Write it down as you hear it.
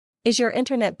Is your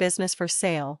internet business for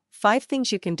sale? 5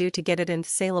 things you can do to get it in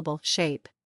salable shape.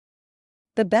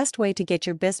 The best way to get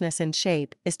your business in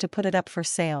shape is to put it up for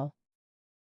sale.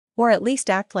 Or at least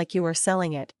act like you are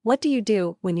selling it. What do you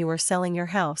do when you are selling your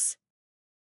house?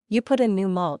 You put in new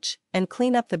mulch, and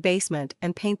clean up the basement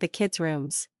and paint the kids'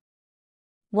 rooms.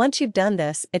 Once you've done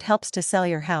this, it helps to sell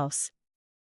your house.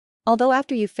 Although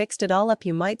after you fixed it all up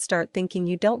you might start thinking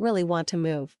you don't really want to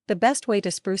move, the best way to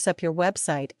spruce up your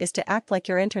website is to act like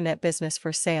your internet business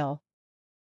for sale.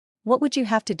 What would you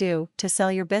have to do to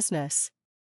sell your business?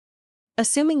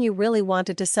 Assuming you really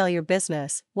wanted to sell your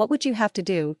business, what would you have to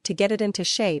do to get it into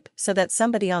shape so that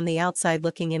somebody on the outside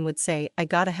looking in would say, I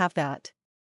gotta have that?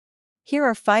 Here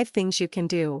are 5 things you can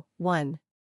do. 1.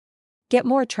 Get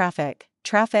more traffic.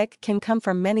 Traffic can come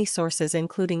from many sources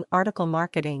including article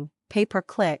marketing,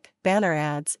 pay-per-click, banner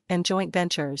ads, and joint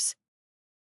ventures.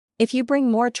 If you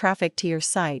bring more traffic to your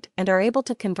site and are able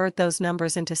to convert those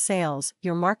numbers into sales,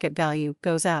 your market value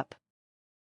goes up.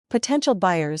 Potential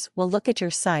buyers will look at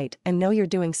your site and know you're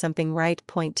doing something right.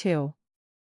 Point 2.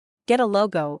 Get a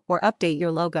logo or update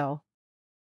your logo.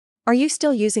 Are you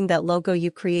still using that logo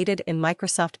you created in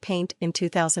Microsoft Paint in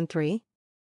 2003?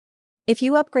 If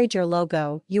you upgrade your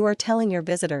logo, you are telling your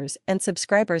visitors and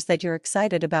subscribers that you're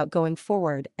excited about going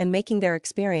forward and making their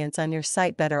experience on your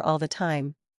site better all the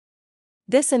time.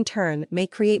 This in turn may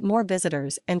create more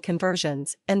visitors and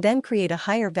conversions and then create a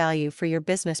higher value for your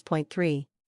business. Point 3.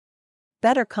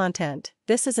 Better content.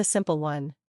 This is a simple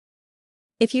one.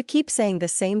 If you keep saying the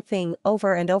same thing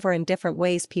over and over in different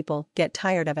ways, people get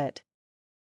tired of it.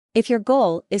 If your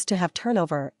goal is to have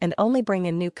turnover and only bring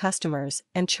in new customers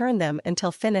and churn them until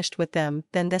finished with them,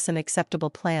 then this is an acceptable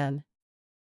plan.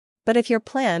 But if your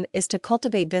plan is to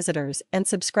cultivate visitors and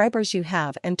subscribers you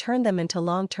have and turn them into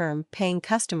long-term paying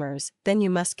customers, then you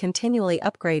must continually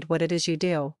upgrade what it is you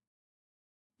do.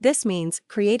 This means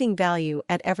creating value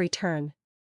at every turn.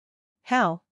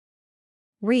 How?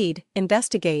 Read,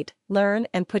 investigate, learn,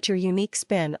 and put your unique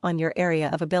spin on your area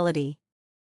of ability.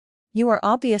 You are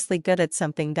obviously good at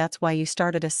something, that's why you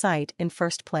started a site in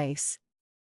first place.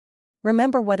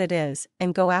 Remember what it is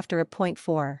and go after it. Point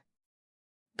 4.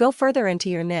 Go further into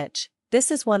your niche.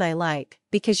 This is one I like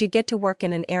because you get to work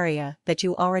in an area that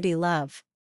you already love.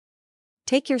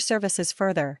 Take your services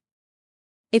further.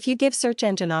 If you give search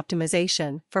engine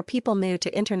optimization for people new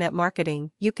to internet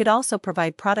marketing, you could also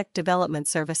provide product development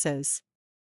services.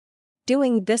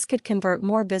 Doing this could convert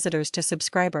more visitors to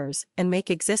subscribers and make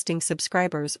existing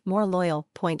subscribers more loyal.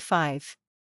 Point 5.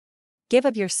 Give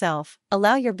of yourself,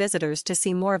 allow your visitors to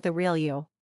see more of the real you.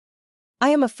 I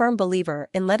am a firm believer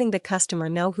in letting the customer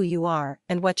know who you are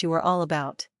and what you are all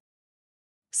about.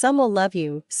 Some will love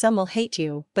you, some will hate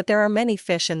you, but there are many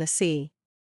fish in the sea.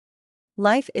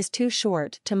 Life is too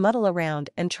short to muddle around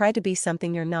and try to be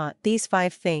something you're not. These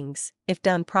 5 things, if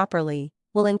done properly,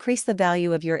 will increase the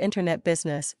value of your internet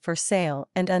business for sale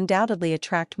and undoubtedly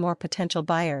attract more potential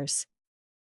buyers.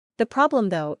 The problem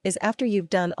though is after you've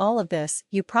done all of this,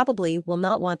 you probably will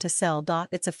not want to sell.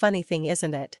 It's a funny thing,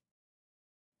 isn't it?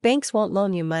 Banks won't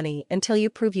loan you money until you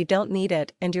prove you don't need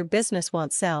it, and your business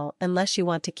won't sell unless you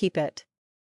want to keep it.